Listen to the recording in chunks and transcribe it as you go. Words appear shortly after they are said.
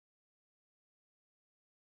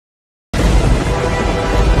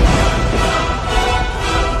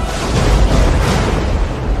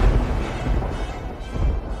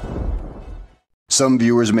Some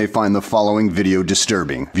viewers may find the following video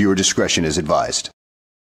disturbing. Viewer discretion is advised.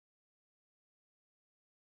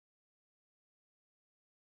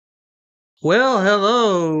 Well,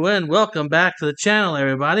 hello and welcome back to the channel,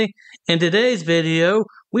 everybody. In today's video,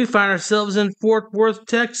 we find ourselves in Fort Worth,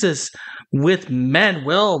 Texas with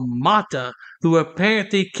Manuel Mata, who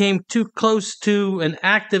apparently came too close to an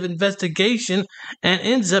active investigation and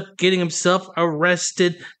ends up getting himself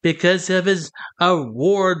arrested because of his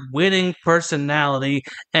award-winning personality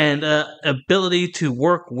and ability to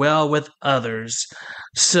work well with others.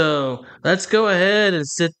 So, let's go ahead and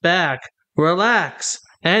sit back, relax,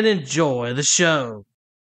 and enjoy the show.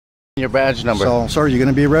 Your badge number. So, sir, you're going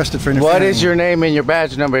to be arrested for interfering. What is your name and your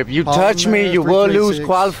badge number? If you touch me, you will lose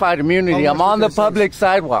qualified immunity. I'm on the public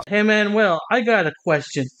sidewalk. Hey, Manuel, I got a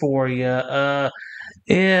question for you.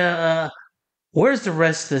 Where's the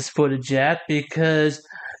rest of this footage at? Because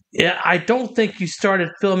I don't think you started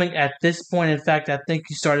filming at this point. In fact, I think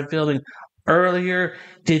you started filming earlier.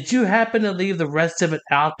 Did you happen to leave the rest of it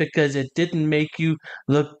out because it didn't make you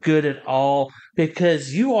look good at all?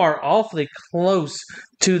 Because you are awfully close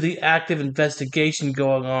to the active investigation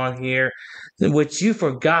going on here, which you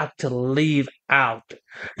forgot to leave out.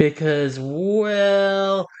 Because,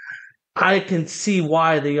 well, I can see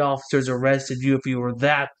why the officers arrested you if you were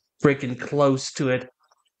that freaking close to it.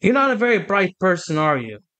 You're not a very bright person, are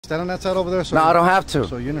you? Stand on that side over there, sir. No, I don't have to.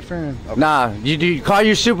 So you're interfering. Okay. Nah, you call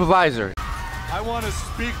your supervisor. I want to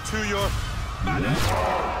speak to your manager.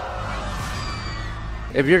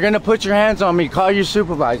 If you're gonna put your hands on me, call your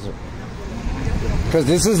supervisor. Because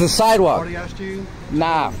this is the sidewalk. Already asked you?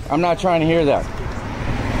 Nah, I'm not trying to hear that.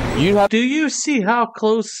 You have. Do you see how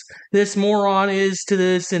close this moron is to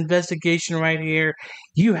this investigation right here?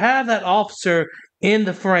 You have that officer in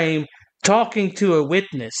the frame talking to a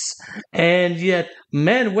witness, and yet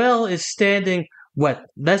Manuel is standing, what,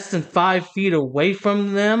 less than 5 feet away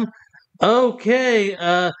from them? Okay,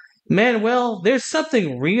 Manuel, there's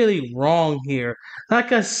something really wrong here.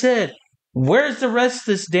 Like I said, where's the rest of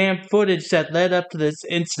this damn footage that led up to this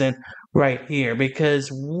incident right here? Because,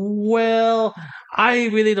 well, I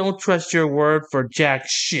really don't trust your word for jack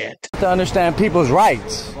shit. To understand people's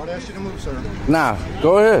rights. I've already asked you to move, sir. Nah,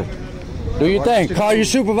 go ahead. Do your thing. Call your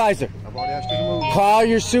supervisor. I've already asked you to move. Call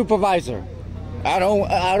your supervisor. I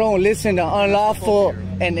don't listen to unlawful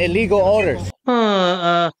and illegal orders.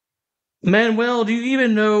 Manuel, do you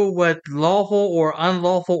even know what lawful or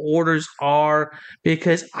unlawful orders are?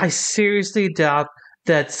 Because I seriously doubt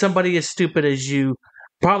that somebody as stupid as you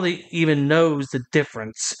probably even knows the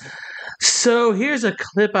difference. So here's a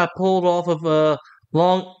clip I pulled off of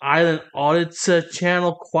Long Island Audit's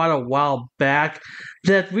channel quite a while back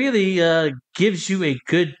that really gives you a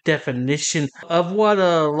good definition of what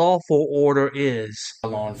a lawful order is.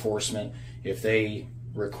 Law enforcement, if they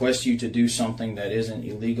request you to do something that isn't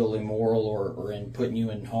illegal, immoral, or in putting you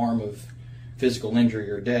in harm of physical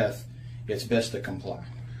injury or death, it's best to comply.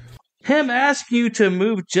 Him asking you to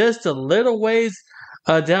move just a little ways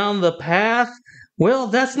down the path, well,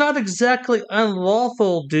 that's not exactly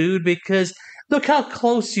unlawful, dude, because look how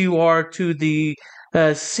close you are to the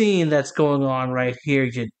scene that's going on right here,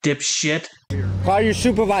 you dipshit. Call your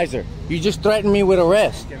supervisor. You just threatened me with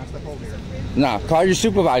arrest. Nah, call your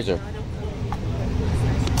supervisor.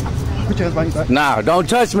 Put your hands behind your back. Nah, don't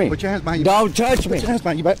touch me. Put your hands behind your back. Don't touch me. Put your hands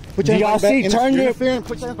behind your back. Put your Do y'all hands behind see? your back. Turn your... Interfering.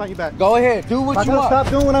 Put your hands behind your back. Go ahead. Do what you want. Stop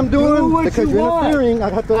doing what I'm doing what because you you're want. interfering. I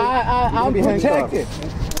have to. I'm protected.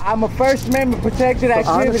 I'm a First Amendment protected activity.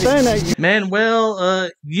 I understand that. Manuel,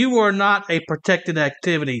 you are not a protected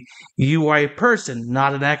activity. You are a person,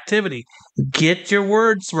 not an activity. Get your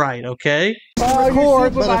words right, okay? Call your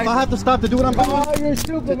But if I have to stop to do what I'm doing, call your to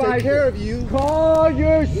supervisor. take care of you. Call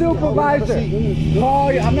your supervisor.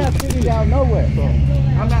 Call your... I'm not sitting down nowhere.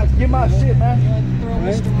 I'm not... Get my shit, man.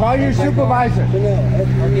 Call your supervisor.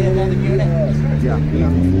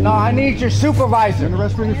 No, I need your supervisor. In the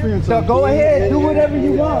rest for interference. So go ahead. Do whatever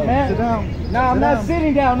you want, man. Sit down. No, I'm not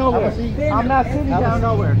sitting down nowhere. I'm not sitting down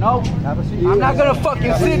nowhere. No. Have a seat. I'm not gonna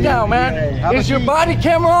fucking sit down, man. Is your body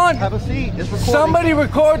camera on? Have a seat. It's recording. Somebody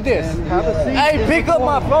record this. Have a seat. Hey, pick up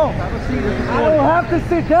my phone. Have a seat. It's I don't have to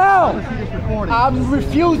sit down. recording. I'm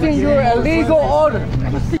refusing your illegal order.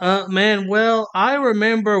 Manuel, I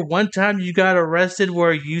remember one time you got arrested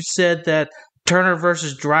where you said that Turner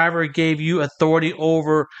versus Driver gave you authority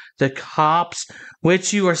over the cops,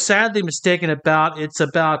 which you are sadly mistaken about. It's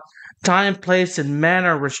about time, place, and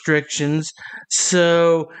manner restrictions.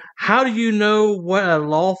 So how do you know what a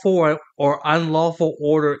lawful or unlawful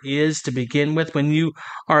order is to begin with when you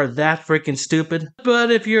are that freaking stupid?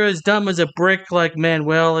 But if you're as dumb as a brick like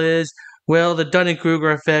Manuel is, well, the Dunning-Kruger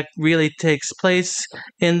effect really takes place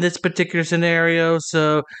in this particular scenario,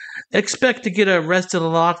 so expect to get arrested a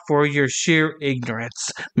lot for your sheer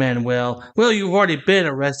ignorance, Manuel. Well, you've already been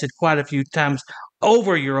arrested quite a few times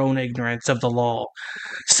over your own ignorance of the law.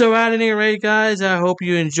 So at any rate, guys, I hope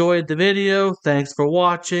you enjoyed the video. Thanks for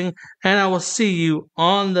watching, and I will see you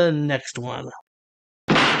on the next one.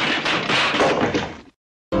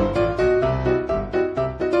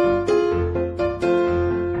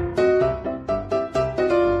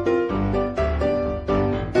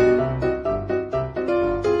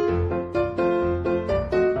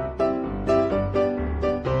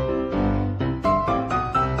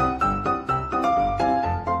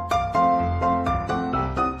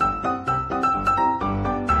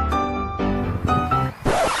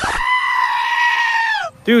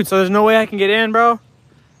 Dude, so there's no way I can get in, bro?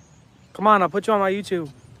 Come on, I'll put you on my YouTube.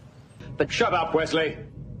 But shut up, Wesley.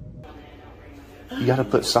 You gotta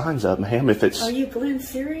put signs up, ma'am, if it's... Are you Glenn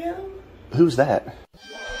Serio? Who's that?